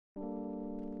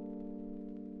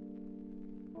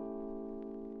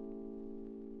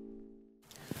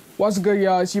What's good,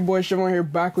 y'all? It's your boy Shevon here,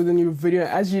 back with a new video.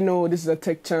 As you know, this is a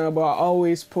tech channel, but I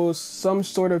always post some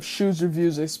sort of shoes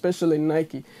reviews, especially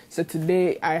Nike. So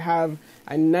today I have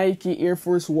a Nike Air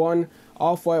Force 1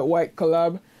 off-white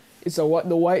collab. It's the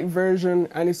white version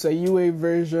and it's a UA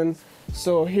version.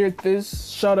 So here it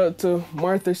is. Shout out to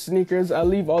Martha Sneakers. I'll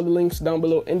leave all the links down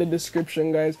below in the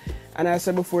description, guys. And as I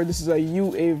said before, this is a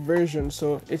UA version,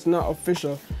 so it's not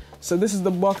official. So this is the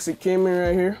box it came in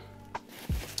right here.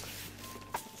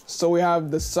 So we have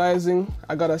the sizing.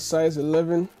 I got a size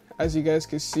 11, as you guys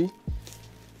can see.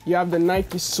 You have the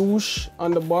Nike swoosh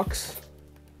on the box.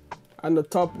 On the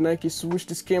top, Nike swoosh.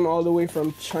 This came all the way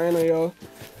from China, y'all.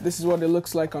 This is what it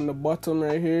looks like on the bottom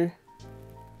right here.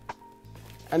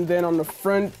 And then on the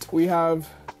front, we have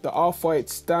the off-white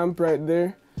stamp right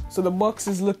there. So the box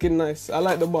is looking nice. I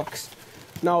like the box.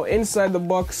 Now inside the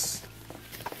box,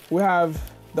 we have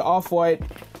the off-white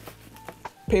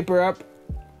paper wrap.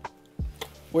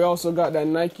 We also got that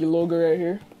Nike logo right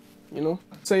here, you know.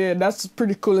 So yeah, that's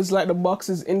pretty cool. It's like the box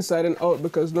is inside and out,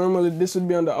 because normally this would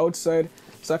be on the outside.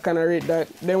 So I kind of rate that.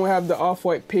 Then we have the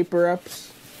off-white paper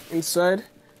wraps inside.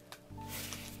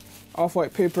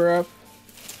 Off-white paper wrap.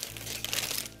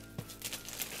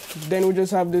 Then we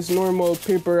just have this normal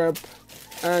paper wrap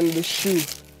and the shoe.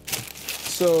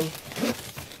 So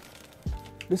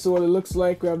this is what it looks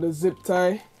like. We have the zip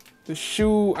tie, the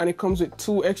shoe, and it comes with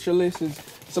 2 extra laces.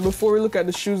 So before we look at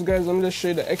the shoes, guys, let me just show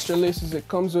you the extra laces it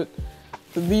comes with.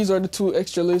 So these are the 2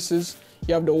 extra laces.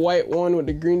 You have the white one with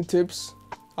the green tips.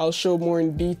 I'll show more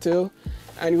in detail.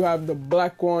 And you have the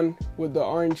black one with the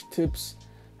orange tips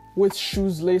with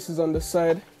shoes laces on the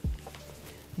side.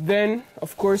 Then,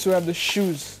 of course, we have the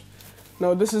shoes.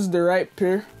 Now this is the right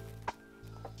pair.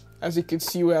 As you can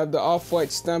see, we have the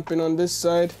off-white stamping on this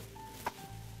side.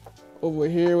 Over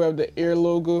here, we have the Air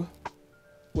logo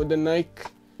with the Nike.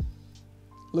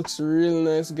 Looks really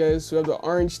nice, guys. We have the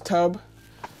orange tab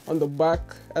on the back.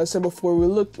 As I said before, we'll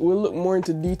look more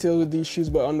into detail with these shoes,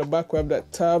 but on the back we have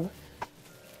that tab.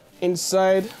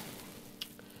 Inside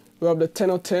we have the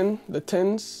 10 of 10, the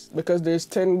 10s, because there's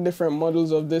 10 different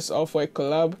models of this off-white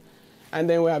collab. And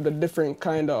then we have the different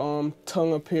kind of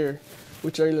tongue up here,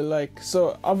 which I really like.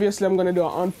 So obviously I'm gonna do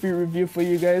an on-feet review for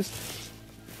you guys.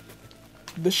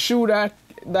 The shoe that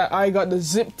I got, the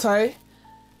zip tie,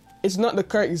 it's not the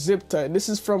correct zip tie. This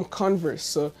is from Converse.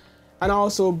 So, and I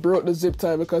also broke the zip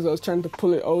tie because I was trying to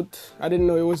pull it out. I didn't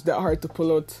know it was that hard to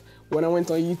pull out. When I went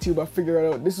on YouTube, I figured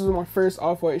it out. This was my first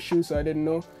off-white shoe, so I didn't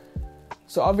know.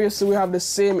 So obviously we have the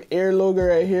same Air logo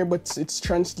right here, but it's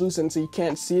translucent, so you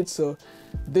can't see it. So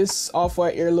this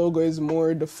off-white Air logo is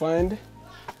more defined.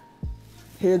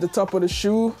 Here at the top of the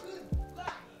shoe.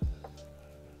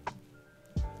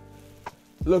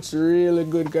 Looks really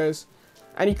good, guys.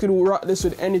 And you could rock this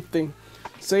with anything.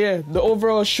 So yeah, the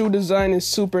overall shoe design is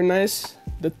super nice.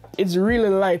 It's really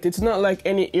light. It's not like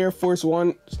any Air Force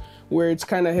 1 where it's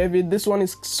kind of heavy. This one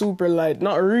is super light.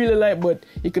 Not really light, but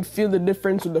you could feel the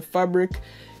difference with the fabric.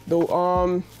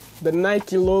 The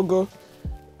Nike logo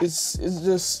is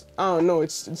just, I don't know,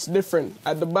 it's different.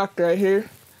 At the back right here,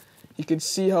 you can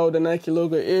see how the Nike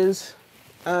logo is.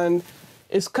 And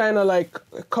it's kind of like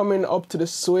coming up to the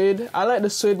suede. I like the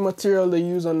suede material they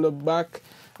use on the back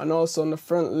and also on the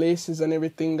front laces and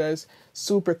everything, guys.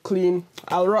 Super clean.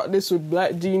 I'll rock this with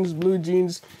black jeans, blue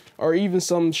jeans, or even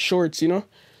some shorts, you know.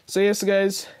 So yes,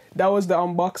 guys, that was the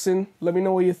unboxing. Let me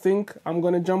know what you think. I'm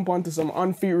going to jump onto some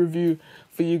on-feet review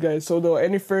for you guys. So without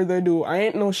any further ado, I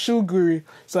ain't no shoe guru,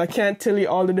 so I can't tell you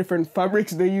all the different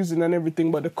fabrics they're using and everything,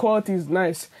 but the quality is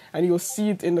nice and you'll see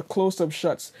it in the close-up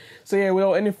shots. So yeah,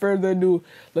 without any further ado,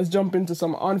 let's jump into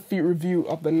some on-feet review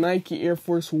of the Nike Air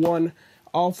Force 1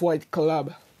 off-white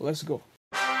collab. Let's go.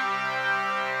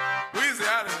 Weezy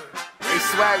out of here. They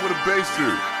swag with a bass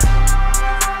suit.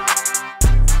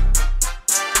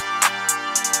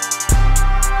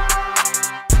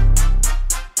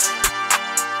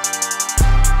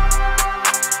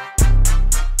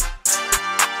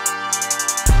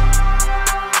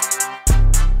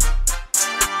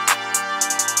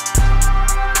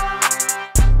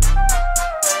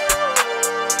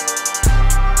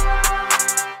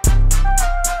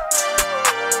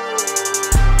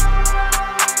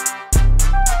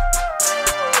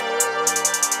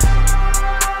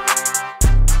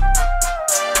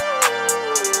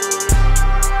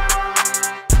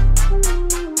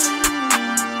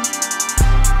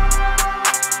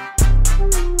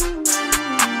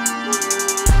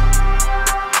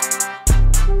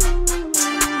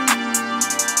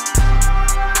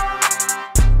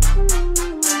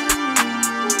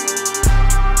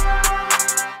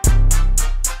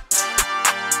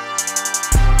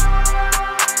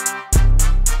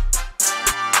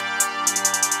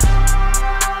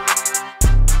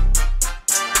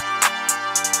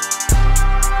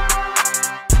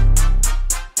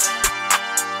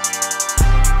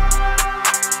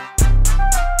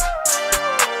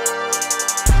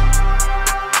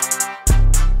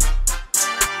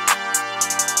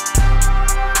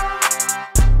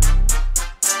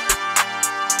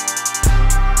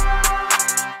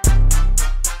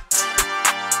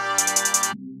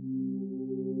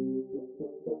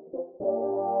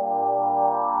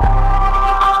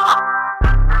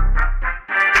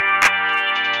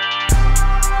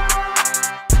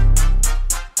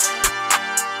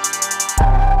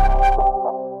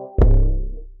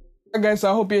 Alright guys,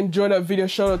 so I hope you enjoyed that video.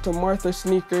 Shout out to Martha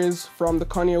Sneakers from the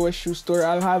Kanye West shoe store.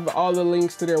 I'll have all the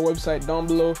links to their website down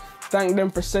below. Thank them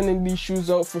for sending these shoes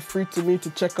out for free to me to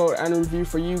check out and review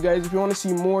for you guys. If you want to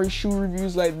see more shoe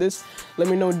reviews like this, let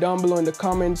me know down below in the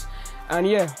comments. And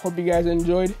yeah, hope you guys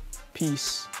enjoyed.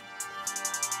 Peace.